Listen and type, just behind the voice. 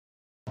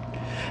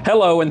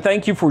Hello and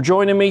thank you for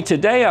joining me.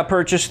 Today I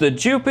purchased the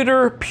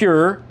Jupiter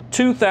Pure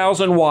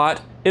 2000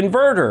 watt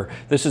inverter.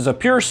 This is a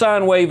pure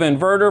sine wave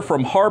inverter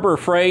from Harbor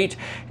Freight,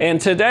 and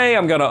today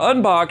I'm going to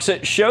unbox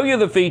it, show you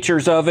the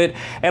features of it,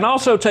 and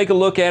also take a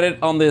look at it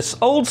on this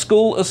old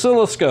school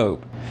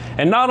oscilloscope.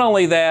 And not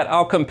only that,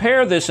 I'll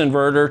compare this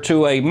inverter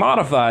to a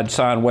modified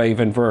sine wave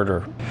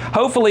inverter.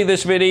 Hopefully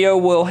this video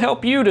will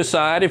help you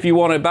decide if you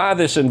want to buy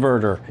this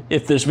inverter.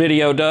 If this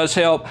video does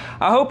help,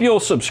 I hope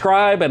you'll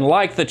subscribe and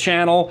like the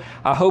channel.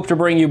 I hope to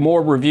bring you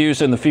more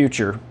reviews in the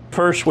future.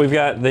 First, we've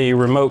got the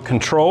remote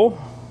control.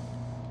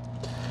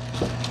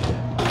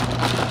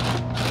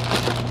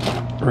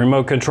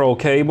 Remote control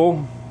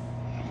cable.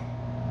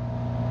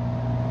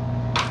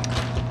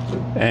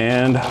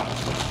 And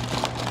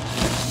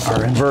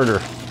our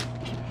inverter.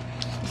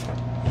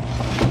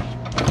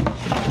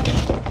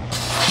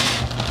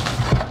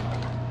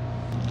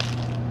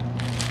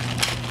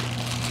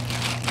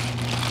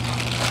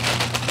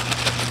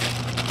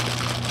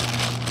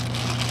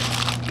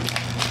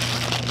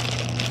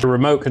 The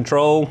remote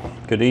control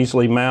could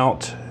easily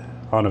mount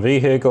on a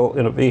vehicle,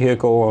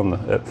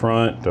 at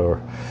front,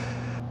 or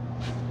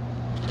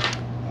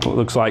it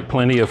looks like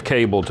plenty of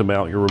cable to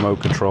mount your remote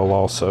control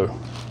also.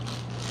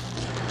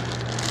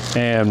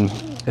 And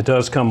it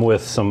does come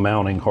with some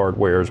mounting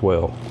hardware as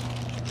well.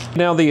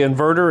 Now the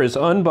inverter is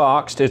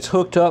unboxed. It's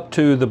hooked up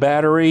to the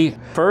battery.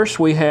 First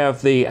we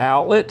have the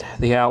outlet.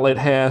 The outlet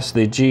has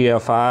the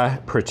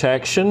GFI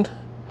protection,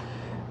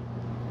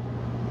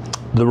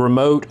 the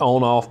remote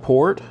on-off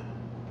port,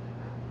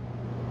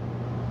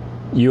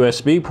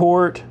 USB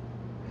port,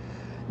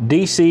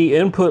 DC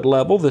input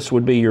level, this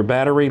would be your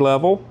battery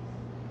level,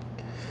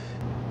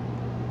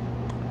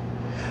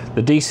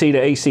 the DC to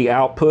AC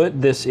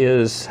output, this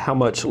is how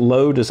much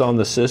load is on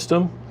the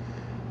system,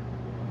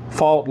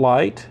 fault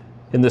light.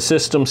 In the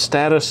system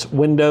status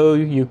window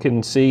you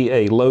can see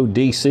a low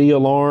DC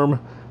alarm,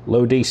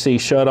 low DC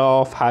shut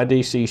off, high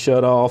DC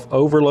shut off,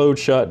 overload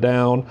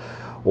shutdown,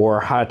 or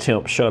high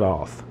temp shut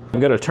off.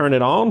 I'm going to turn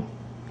it on.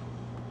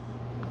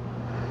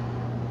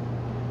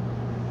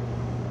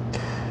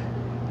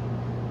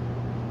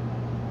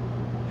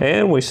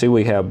 And we see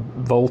we have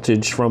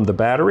voltage from the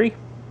battery.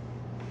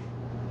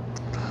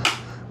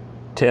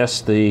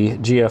 Test the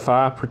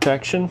GFI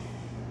protection.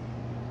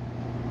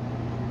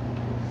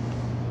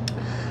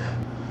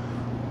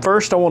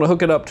 First, I want to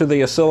hook it up to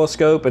the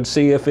oscilloscope and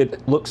see if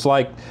it looks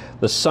like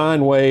the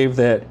sine wave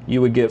that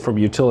you would get from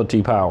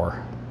utility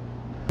power.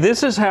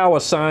 This is how a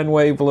sine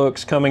wave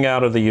looks coming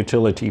out of the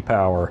utility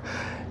power.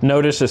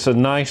 Notice it's a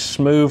nice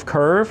smooth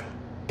curve.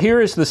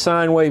 Here is the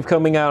sine wave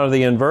coming out of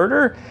the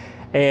inverter.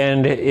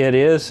 And it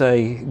is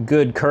a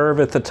good curve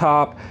at the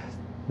top.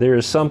 There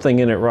is something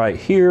in it right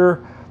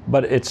here,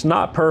 but it's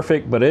not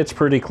perfect, but it's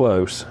pretty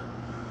close.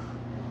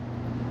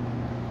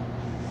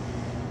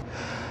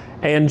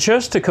 And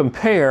just to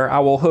compare, I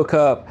will hook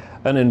up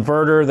an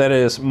inverter that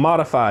is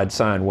modified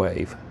sine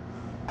wave.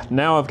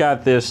 Now I've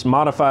got this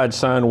modified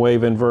sine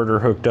wave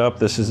inverter hooked up.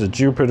 This is a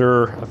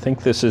Jupiter, I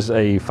think this is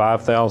a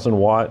 5,000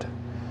 watt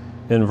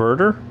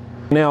inverter.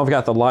 Now I've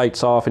got the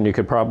lights off and you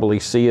could probably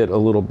see it a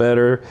little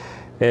better.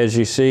 As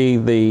you see,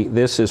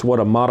 this is what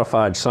a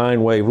modified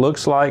sine wave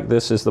looks like.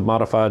 This is the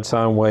modified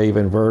sine wave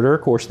inverter.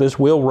 Of course, this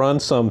will run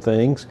some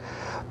things,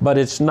 but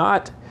it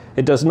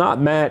does not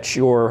match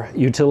your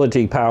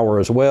utility power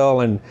as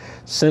well, and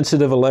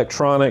sensitive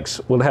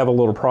electronics will have a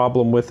little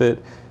problem with it.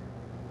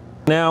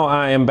 Now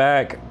I am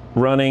back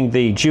running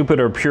the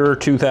Jupiter Pure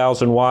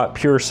 2000 watt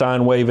pure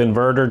sine wave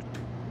inverter.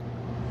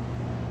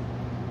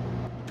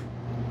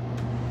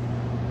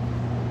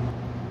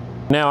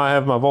 Now I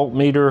have my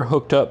voltmeter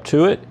hooked up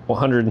to it,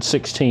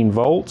 116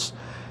 volts.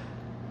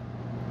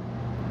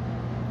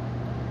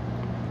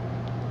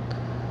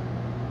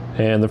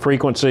 And the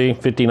frequency,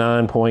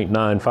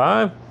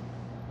 59.95.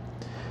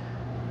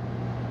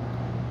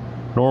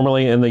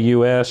 Normally in the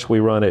US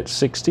we run at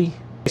 60.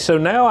 So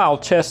now I'll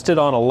test it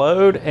on a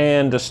load,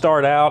 and to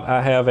start out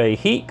I have a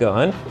heat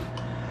gun.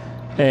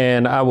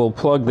 And I will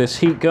plug this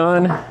heat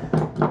gun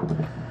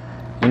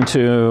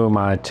into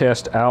my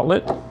test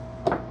outlet.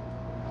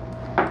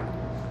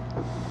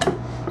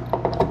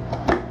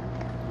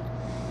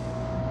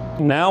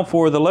 Now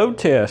for the load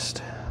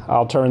test.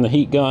 I'll turn the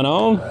heat gun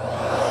on.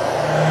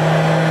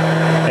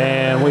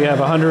 And we have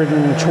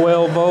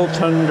 112 volts,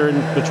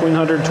 between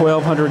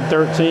 112,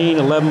 113,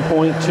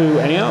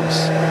 11.2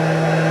 amps.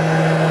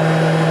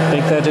 I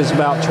think that is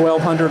about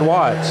 1,200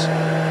 watts.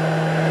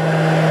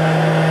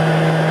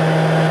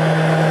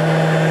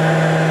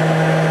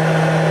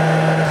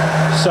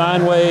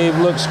 Sine wave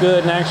looks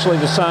good, and actually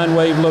the sine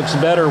wave looks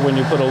better when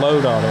you put a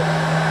load on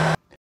it.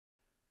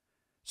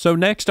 So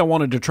next I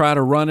wanted to try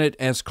to run it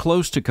as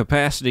close to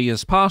capacity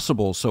as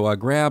possible, so I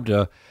grabbed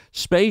a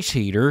space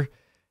heater,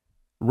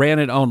 ran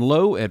it on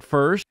low at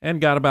first,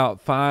 and got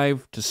about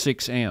 5 to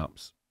 6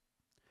 amps.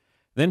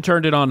 Then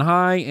turned it on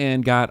high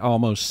and got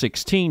almost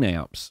 16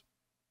 amps.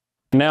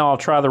 Now I'll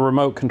try the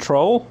remote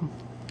control.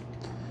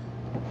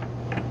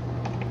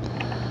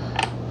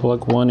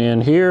 Plug one in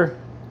here.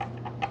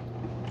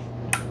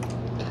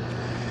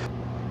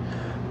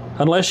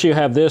 Unless you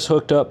have this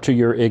hooked up to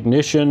your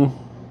ignition,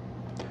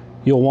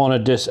 you'll want to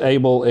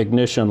disable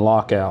ignition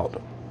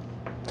lockout.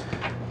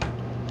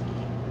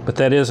 But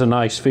that is a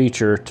nice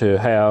feature to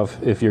have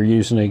if you're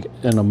using it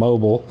in a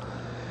mobile.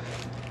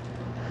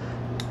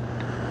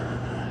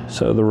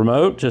 So the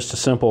remote, just a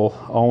simple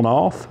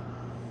on-off,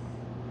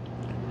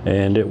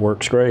 and it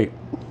works great.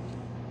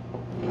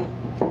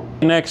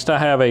 Next, I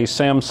have a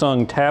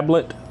Samsung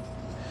tablet,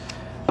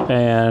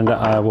 and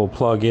I will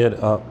plug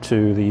it up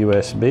to the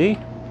USB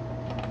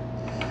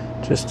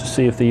just to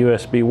see if the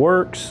USB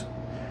works,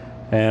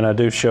 and I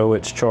do show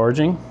it's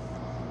charging.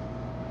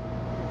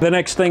 The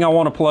next thing I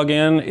want to plug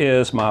in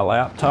is my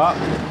laptop.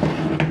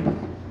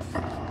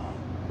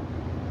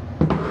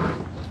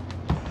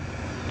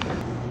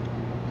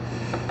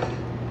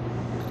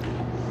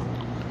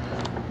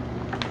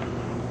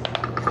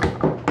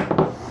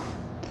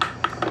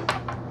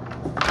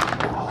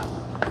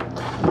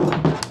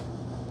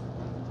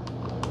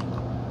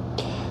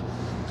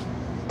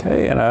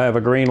 Okay, and I have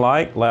a green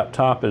light.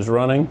 Laptop is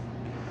running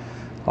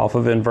off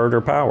of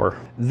inverter power.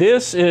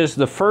 This is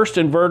the first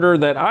inverter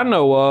that I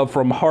know of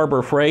from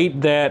Harbor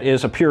Freight that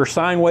is a pure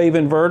sine wave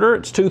inverter.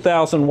 It's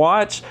 2,000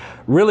 watts,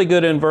 really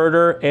good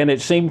inverter, and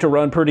it seemed to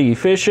run pretty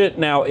efficient.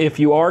 Now, if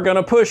you are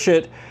gonna push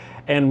it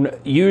and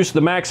use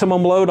the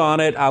maximum load on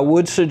it, I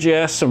would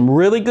suggest some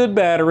really good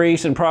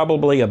batteries and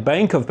probably a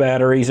bank of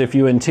batteries if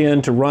you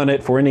intend to run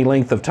it for any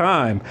length of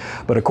time.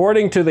 But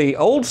according to the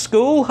old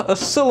school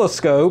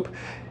oscilloscope,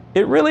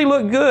 it really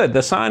looked good.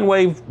 The sine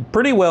wave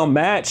pretty well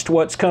matched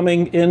what's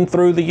coming in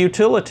through the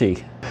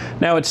utility.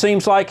 Now it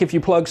seems like if you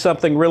plug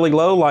something really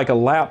low, like a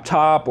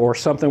laptop or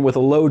something with a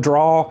low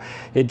draw,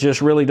 it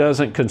just really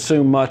doesn't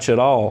consume much at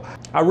all.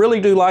 I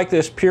really do like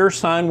this pure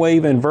sine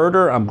wave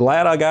inverter. I'm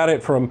glad I got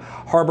it from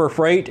Harbor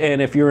Freight,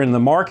 and if you're in the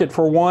market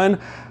for one,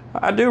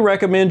 I do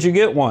recommend you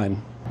get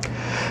one.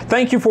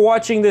 Thank you for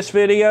watching this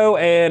video,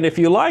 and if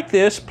you like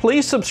this,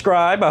 please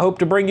subscribe. I hope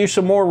to bring you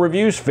some more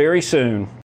reviews very soon.